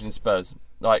him managing Spurs.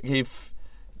 Like that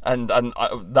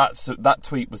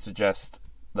tweet would suggest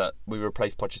that we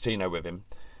replace Pochettino with him.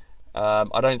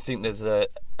 I don't think there's a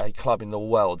club in the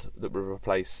world that would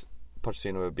replace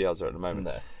Pochettino with Bielsa at the moment.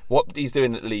 No. What he's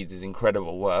doing at Leeds is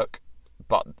incredible work.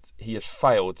 But he has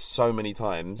failed so many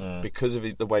times because of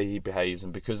the way he behaves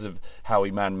and because of how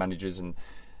he manages and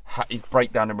his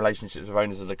breakdown in relationships with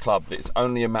owners of the club that it's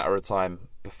only a matter of time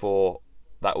before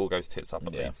that all goes tits up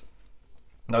at Leeds.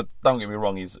 No, don't get me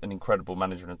wrong, he's an incredible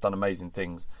manager and has done amazing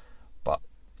things, but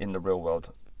in the real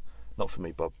world, not for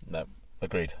me, Bob. No,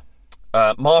 agreed.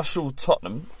 Marshall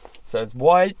Tottenham says,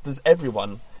 why does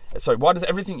everything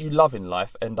you love in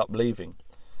life end up leaving?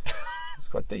 It's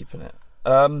quite deep, isn't it?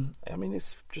 I mean,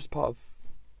 it's just part of,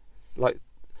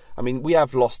 we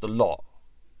have lost a lot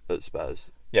at Spurs.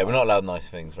 Yeah, we're not allowed nice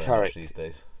things very much these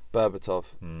days. Berbatov,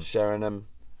 Sheringham.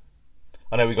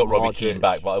 I know we got Robbie Keane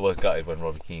back, but I was gutted when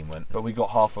Robbie Keane went. But we got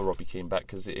half of Robbie Keane back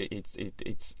because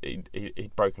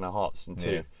he'd broken our hearts in 2. Do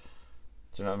you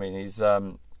know what I mean? He's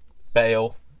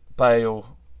Bale,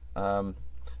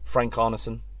 Frank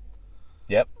Arneson.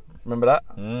 Yep. Remember that?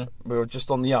 We were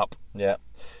just on the up. Yeah.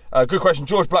 Good question.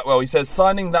 George Blackwell, he says,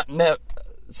 signing that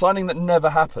never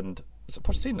happened. Is it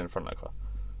Pochettino in front of that car?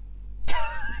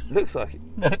 Looks like it.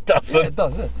 No, it doesn't. Yeah, it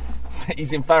does, yeah.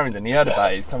 He's in Farringdon. He heard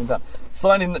about it. He's coming down.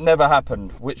 Signing that never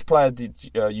happened. Which player did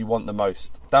you want the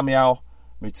most? Damiao,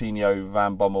 Moutinho,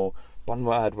 Van Bommel. One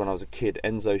I had when I was a kid,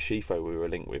 Enzo Schifo, we were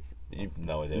linked with. You've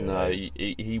no idea. No,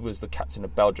 he was the captain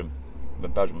of Belgium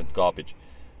when Belgium was garbage.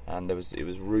 And it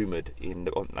was rumoured and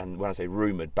when I say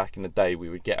rumoured, back in the day we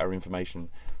would get our information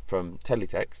from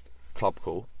teletext, Club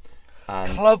Call.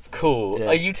 And Club Call.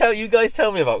 Yeah. You guys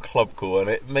tell me about Club Call, and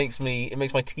it makes my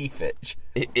teeth itch.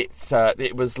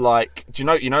 It was like, do you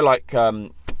know like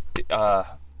do you know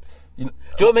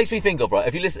what it makes me think of, right?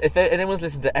 If anyone's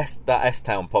listened to that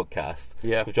S-Town podcast,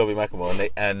 with Joby McElmore,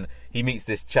 and he meets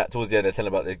this chap towards the end, they're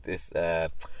telling about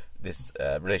this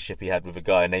relationship he had with a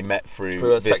guy, and they met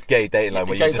through this gay dating line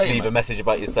where you just leave a message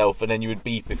about yourself and then you would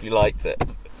beep if you liked it.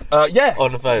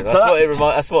 On the phone.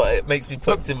 That's what it makes me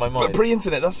put in my mind. But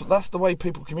pre-internet, that's the way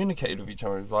people communicated with each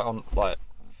other. For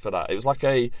that, it was like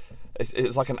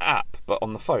an app, but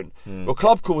on the phone. Well,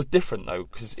 Club Call was different though,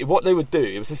 because what they would do,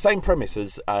 it was the same premise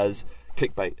as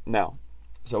clickbait now.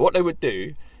 So what they would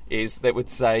do is they would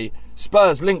say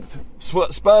Spurs linked,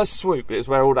 Spurs swoop. It was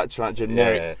where all that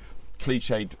generic,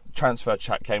 cliched transfer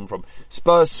chat came from.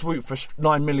 Spurs swoop for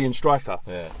 9 million striker.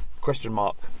 Yeah. Question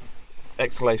mark.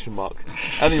 Exclamation mark.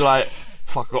 And you're like,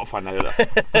 fuck, I've got to find out.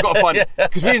 I've got to find it.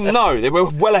 Because we didn't know. They were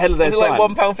well ahead of their time. Was it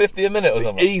like £1.50 a minute or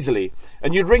something? Easily.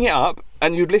 And you'd ring it up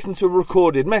and you'd listen to a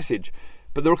recorded message.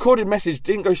 But the recorded message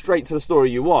didn't go straight to the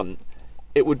story you want.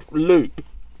 It would loop.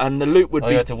 And the loop would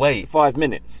be you had to wait 5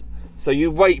 minutes. So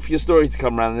you wait for your story to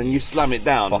come around and then you slam it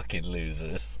down. Fucking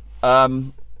losers. I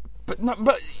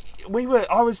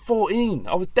was 14.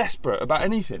 I was desperate about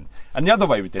anything. And the other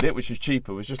way we did it, which is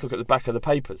cheaper, was just look at the back of the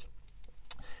papers.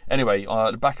 Anyway,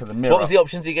 the back of the mirror. What was the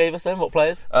options he gave us then? What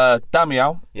players?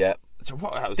 Damiao. Yeah. So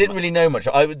Didn't really know much.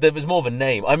 There was more of a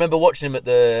name. I remember watching him at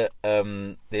the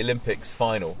Olympics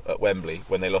final at Wembley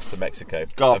when they lost to Mexico.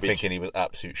 Garbage. I'm thinking he was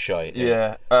absolute shite.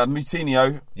 Yeah.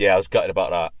 Moutinho. Yeah, I was gutted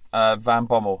about that. Van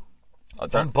Bommel.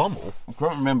 Van Bommel? I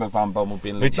can't remember Van Bommel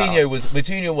being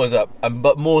Moutinho was up,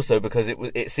 but more so because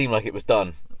it seemed like it was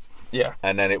done. Yeah.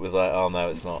 And then it was like, oh no,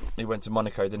 it's not. He went to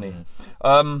Monaco, didn't he?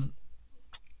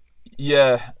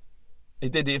 Yeah. He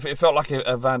did. It felt like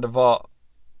a Van der Vaart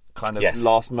kind of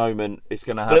last moment. It's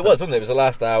going to happen. But it was, wasn't it? It was the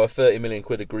last hour, 30 million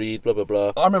quid agreed, blah, blah,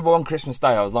 blah. I remember on Christmas Day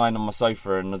I was lying on my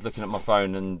sofa and I was looking at my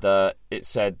phone and it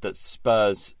said that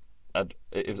Spurs had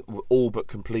all but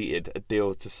completed a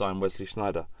deal to sign Wesley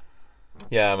Sneijder.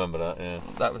 Yeah, I remember that, yeah.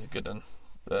 That was a good one.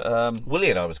 But, Willie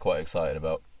and I was quite excited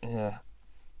about. Yeah.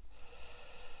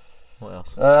 What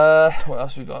else? What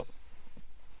else we got?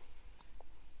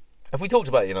 Have we talked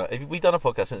about United? Have we done a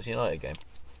podcast since the United game?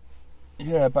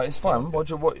 Yeah, but it's fine. Why? I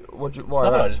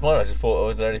just thought,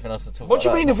 is there anything else to talk about? What do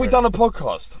you mean, have we done a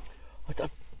podcast?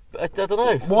 I don't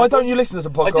know. Why don't you listen to the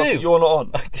podcast I do. that you're not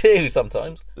on? I do,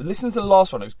 sometimes. Listen to the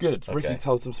last one, it was good. Okay. Ricky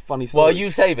told some funny stories. Well,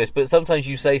 you say this, but sometimes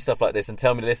you say stuff like this and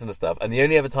tell me to listen to stuff, and the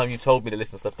only other time you've told me to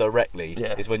listen to stuff directly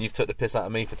is when you've took the piss out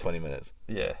of me for 20 minutes.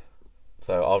 Yeah.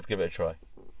 So I'll give it a try.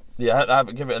 Yeah,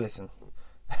 give it a listen.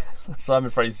 Simon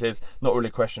Fraser says, not really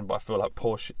a question, but I feel like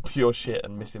pure shit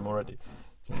and miss him already.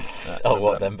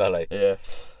 Dembele? Yeah.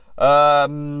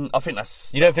 I think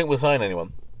that's... You don't think we'll sign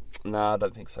anyone? No, I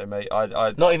don't think so, mate.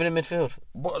 I Not even in midfield?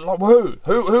 What, like, who?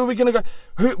 Who are we going to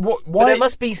go... Why? But there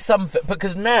must be something...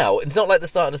 Because now, it's not like the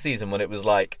start of the season when it was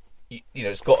like, you know,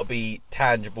 it's got to be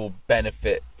tangible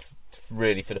benefit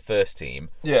really for the first team.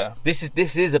 Yeah. This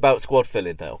is about squad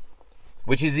filling now,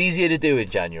 which is easier to do in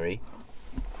January.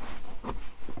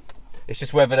 It's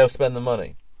just whether they'll spend the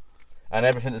money. And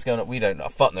everything that's going on, we don't know.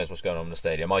 Fuck knows what's going on in the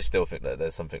stadium. I still think that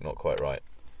there's something not quite right.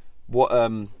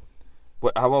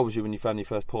 How old was you when you found your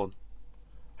first porn?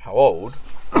 How old?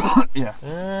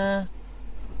 Yeah.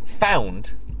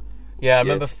 Found. Yeah, I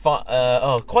remember.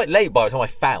 Quite late by the time I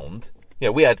found.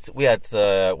 Yeah, we had it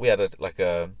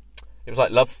was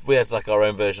like love. We had like our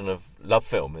own version of Love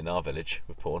Film in our village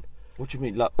with porn. What do you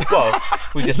mean, love? Well,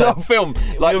 we just Love Film.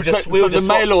 Like we were just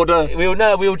mail order. We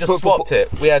all just swapped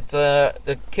it. We had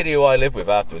the kiddie who I lived with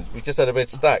afterwards. We just had a bit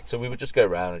stacked, so we would just go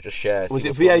around and just share. Was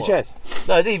it VHS?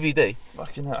 No, DVD.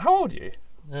 Fucking hell. How old are you?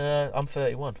 I'm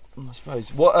 31. I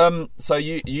suppose. What? So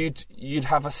you'd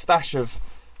have a stash of,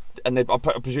 and I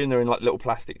presume they're in like little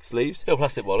plastic sleeves. Little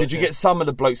plastic wallets. Did you get some of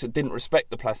the blokes that didn't respect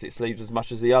the plastic sleeves as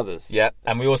much as the others? Yeah,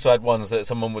 and we also had ones that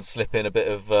someone would slip in a bit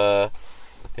of,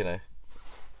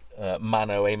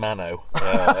 mano a mano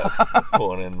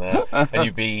porn in there, and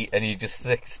you just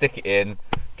stick it in.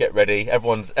 Get ready.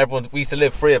 Everyone's. We used to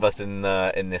live, 3 of us in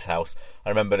this house. I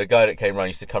remember the guy that came around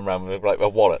used to come around with like a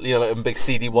wallet, you know, like a big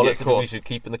CD wallet that we used to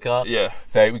keep in the car. Yeah.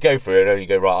 So we go through it, and you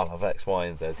go, right, I'll have X, Y,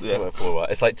 and Z. Yeah.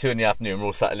 It's like 2 in the afternoon. We're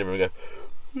all sat in the living room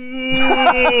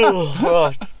and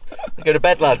go, go to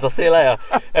bed, lads. I'll see you later.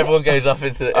 Everyone goes off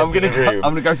into the room.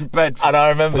 I'm gonna go for bed. And I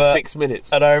remember for 6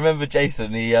 minutes. And I remember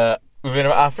Jason.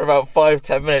 After about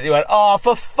 5-10 minutes, he went, "Oh,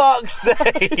 for fuck's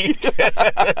sake!"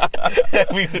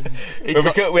 we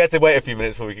had to wait a few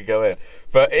minutes before we could go in,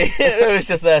 but it was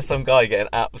just there, some guy getting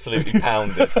absolutely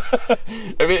pounded.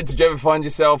 Did you ever find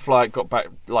yourself got back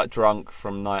drunk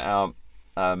from night out,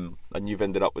 and you've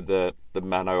ended up with the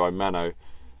mano a mano,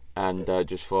 and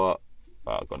just thought,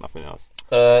 oh, I've got nothing else?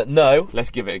 No. Let's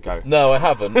give it a go. No, I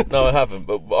haven't. But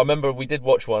I remember we did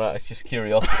watch one out of just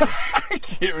curiosity.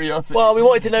 Curiosity. Well, we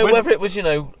wanted to know whether it was,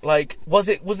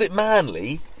 was it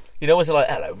manly? Was it like,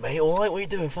 hello mate, all right, what are you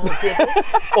doing, fancy it?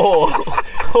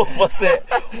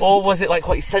 or was it like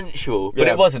quite sensual? But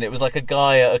it wasn't. It was like a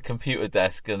guy at a computer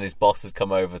desk, and his boss had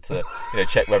come over to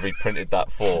check whether he'd printed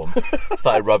that form.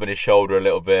 Started rubbing his shoulder a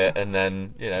little bit, and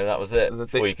then that was it.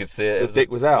 Before you could see it, the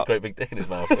dick was out. Great big dick in his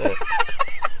mouth. Yeah.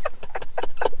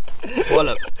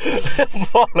 Wallop.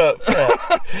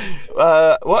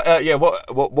 Yeah.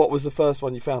 What was the first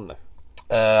one you found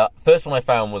though? First one I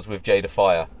found was with Jada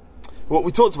Fire. What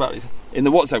we talked about in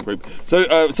the WhatsApp group.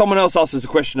 So someone else asked us a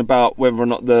question about whether or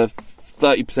not the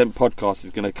 30% podcast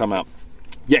is going to come out.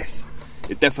 Yes,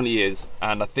 it definitely is,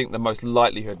 and I think the most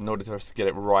likelihood, in order for us to get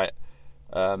it right,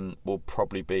 will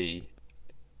probably be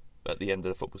at the end of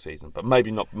the football season, but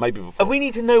maybe not. Maybe before. And we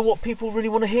need to know what people really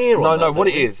want to hear. No. What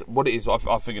it is,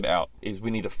 I figured it out. Is we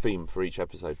need a theme for each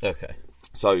episode. Okay.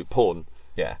 So porn.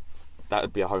 Yeah. that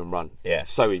would be a home run. Yeah.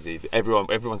 So easy.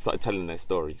 Everyone started telling their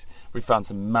stories. We found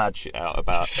some mad shit out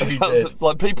about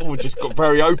did. People were just got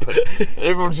very open.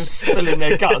 Everyone was just spilling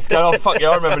their guts, going, "Oh fuck yeah,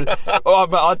 I remember this.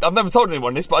 Oh, I've never told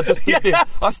anyone this, but I just did this.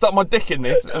 I stuck my dick in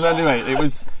this." And anyway,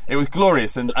 it was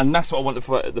glorious, and that's what I want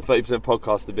the 30%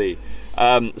 podcast to be.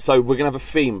 So we're gonna have a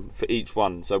theme for each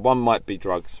one. So one might be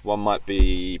drugs, one might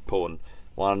be porn,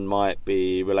 one might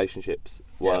be relationships,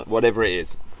 whatever it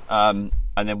is. And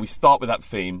then we start with that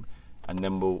theme, and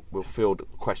then we'll field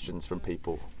questions from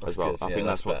people as well. Good. I think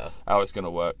that's how it's going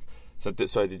to work. So,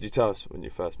 did you tell us when you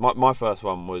first? My first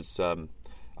one was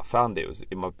I found it was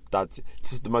in my dad's.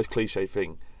 This is the most cliche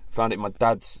thing. I found it in my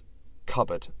dad's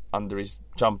cupboard under his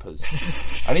jumpers,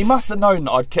 and he must have known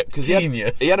that I'd kept because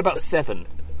he had about 7,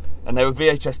 and they were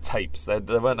VHS tapes. There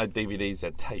weren't no DVDs. They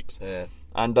had tapes. Yeah.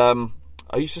 And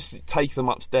I used to take them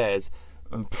upstairs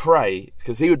and pray,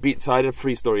 because he would be. So I had a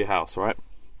 3-story house, right?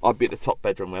 I'd be at the top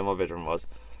bedroom where my bedroom was,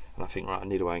 and I think, right, I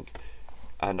need a wank,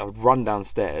 and I would run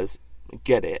downstairs,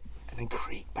 get it, and then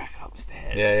creep back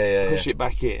upstairs, push it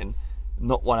back in,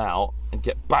 knock one out, and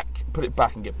get back, put it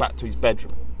back, and get back to his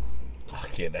bedroom.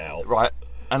 Fucking hell, right?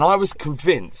 And I was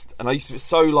convinced, and I used to be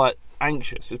so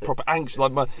anxious. It was proper anxious,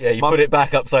 you put it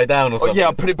back upside down or something. Yeah,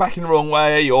 I put it back in the wrong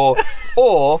way, or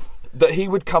that he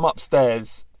would come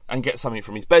upstairs and get something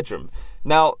from his bedroom.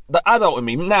 Now, the adult in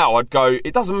me, now I'd go,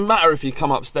 it doesn't matter if you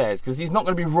come upstairs, because he's not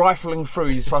going to be rifling through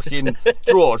his fucking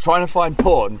drawer trying to find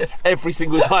porn every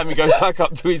single time he goes back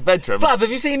up to his bedroom. Flav,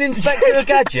 have you seen Inspector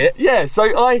Gadget? Yeah, so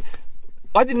I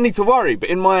didn't need to worry, but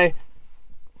in my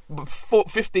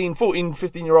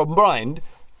 15-year-old mind,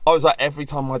 I was like, every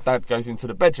time my dad goes into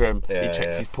the bedroom, he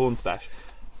checks his porn stash.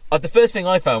 The first thing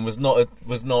I found was not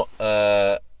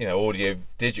audio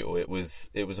digital. It was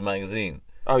a magazine.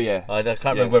 Oh yeah. I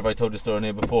can't remember whether I told the story on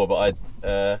here before, but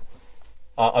I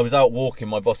was out walking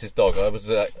my boss's dog. I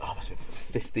was I must have been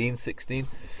 15, 16, and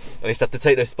I used to have to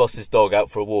take this boss's dog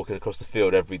out for a walk across the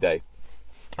field every day.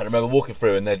 And I remember walking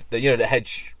through, and the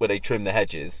hedge where they trim the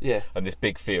hedges, and this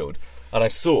big field, and I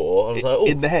was like, oh,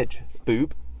 in the hedge,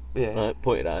 boob, right,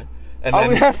 pointed out.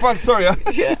 And sorry.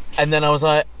 And then I was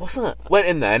like, what's that? Went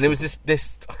in there, and it was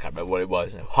this I can't remember what it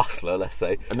was, hustler, let's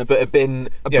say, but it had been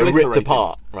ripped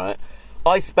apart, right?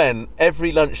 I spent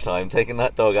every lunchtime taking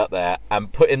that dog up there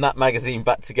and putting that magazine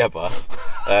back together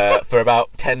for about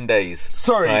 10 days.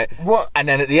 Sorry, right? What? And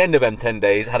then at the end of them 10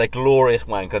 days, had a glorious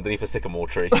wank underneath a sycamore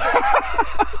tree.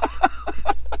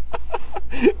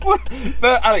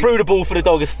 But, Alex, threw the ball for the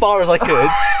dog as far as I could.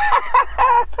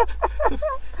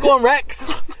 Go on, Rex.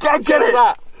 Go get it.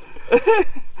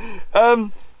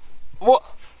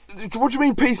 What do you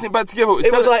mean piecing it back together?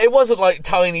 It wasn't like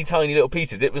tiny little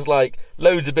pieces. It was like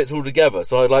loads of bits all together.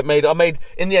 So I made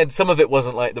in the end, some of it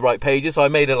wasn't like the right pages. So I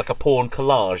made a porn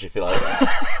collage, if you like.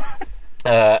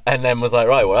 And then was like,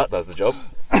 right, well, that does the job.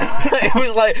 It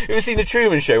was like, have you seen the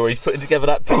Truman Show where he's putting together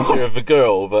that picture of a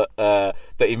girl that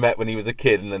he met when he was a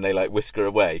kid, and then they whisk her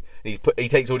away. And he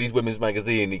takes all these women's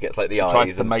magazine, and he gets the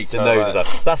eyes and the nose and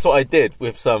stuff. That's what I did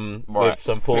with some porn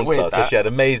stars. So she had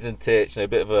amazing tits, a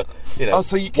bit of a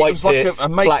white tits,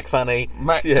 black fanny,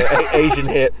 Asian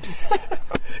hips.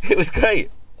 It was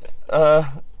great. All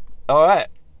right.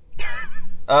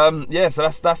 So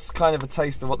that's kind of a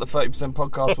taste of what the 30%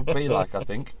 podcast will be like, I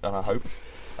think, and I hope.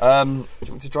 Do you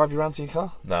want me to drive you around to your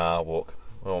car? Nah, I'll walk.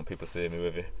 I don't want people seeing me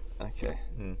with you. Okay.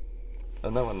 And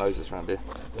no one knows us around here.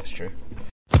 That's true.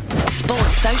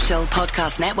 Sports Social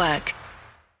Podcast Network.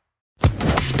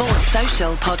 Sports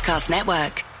Social Podcast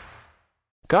Network.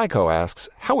 Geico asks,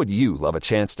 how would you love a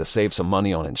chance to save some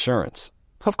money on insurance?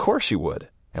 Of course you would.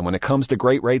 And when it comes to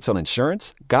great rates on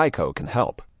insurance, Geico can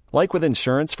help. Like with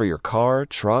insurance for your car,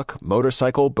 truck,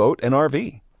 motorcycle, boat, and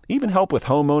RV. Even help with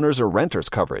homeowners or renters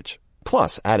coverage.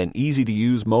 Plus, add an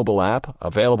easy-to-use mobile app,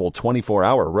 available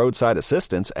 24-hour roadside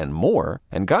assistance, and more,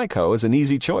 and Geico is an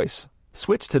easy choice.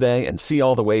 Switch today and see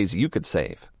all the ways you could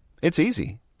save. It's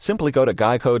easy. Simply go to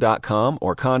geico.com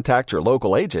or contact your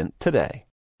local agent today.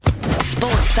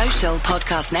 Sports Social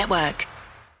Podcast Network.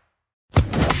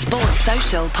 Sports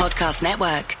Social Podcast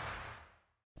Network.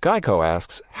 Geico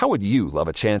asks, how would you love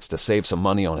a chance to save some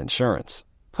money on insurance?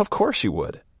 Of course you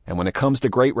would. And when it comes to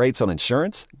great rates on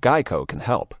insurance, Geico can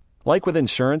help. Like with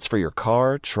insurance for your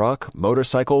car, truck,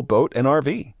 motorcycle, boat, and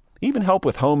RV. Even help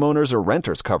with homeowners or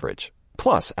renters coverage.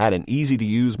 Plus, add an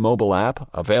easy-to-use mobile app,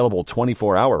 available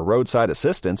 24-hour roadside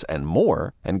assistance, and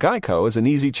more, and Geico is an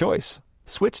easy choice.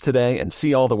 Switch today and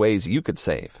see all the ways you could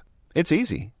save. It's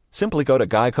easy. Simply go to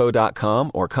geico.com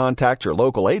or contact your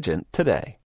local agent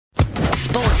today.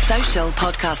 Sports Social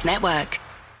Podcast Network.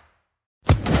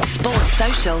 Sports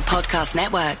Social Podcast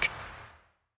Network.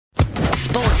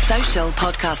 Sports Social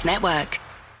Podcast Network.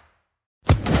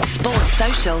 Sports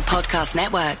Social Podcast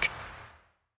Network.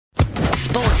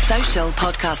 Sports Social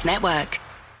Podcast Network.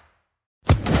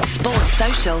 Sports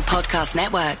Social Podcast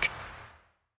Network.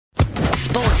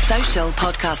 Sports Social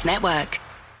Podcast Network.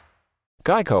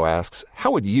 Geico asks,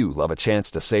 how would you love a chance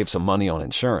to save some money on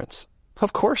insurance?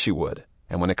 Of course you would.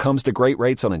 And when it comes to great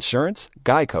rates on insurance,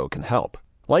 Geico can help.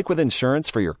 Like with insurance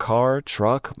for your car,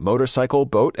 truck, motorcycle,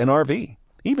 boat, and RV.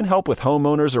 Even help with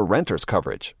homeowners or renters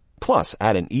coverage. Plus,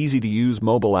 add an easy-to-use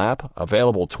mobile app,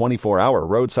 available 24-hour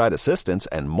roadside assistance,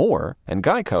 and more, and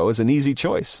Geico is an easy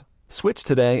choice. Switch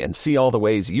today and see all the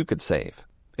ways you could save.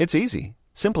 It's easy.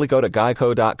 Simply go to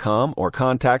geico.com or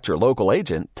contact your local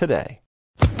agent today.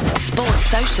 Sports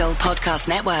Social Podcast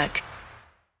Network.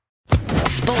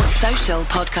 Sports Social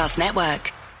Podcast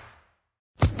Network.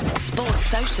 Sports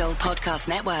Social Podcast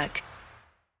Network.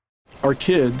 Our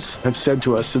kids have said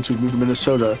to us since we moved to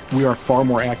Minnesota, we are far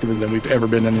more active than we've ever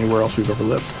been anywhere else we've ever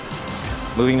lived.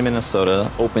 Moving to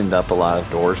Minnesota opened up a lot of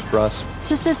doors for us.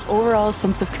 Just this overall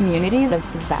sense of community, the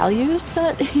values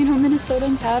that,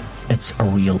 Minnesotans have. It's a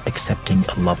real accepting,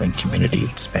 loving community,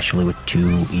 especially with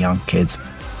two young kids.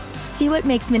 See what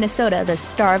makes Minnesota the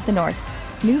star of the North.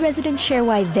 New residents share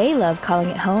why they love calling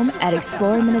it home at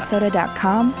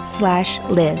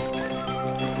exploreminnesota.com/live.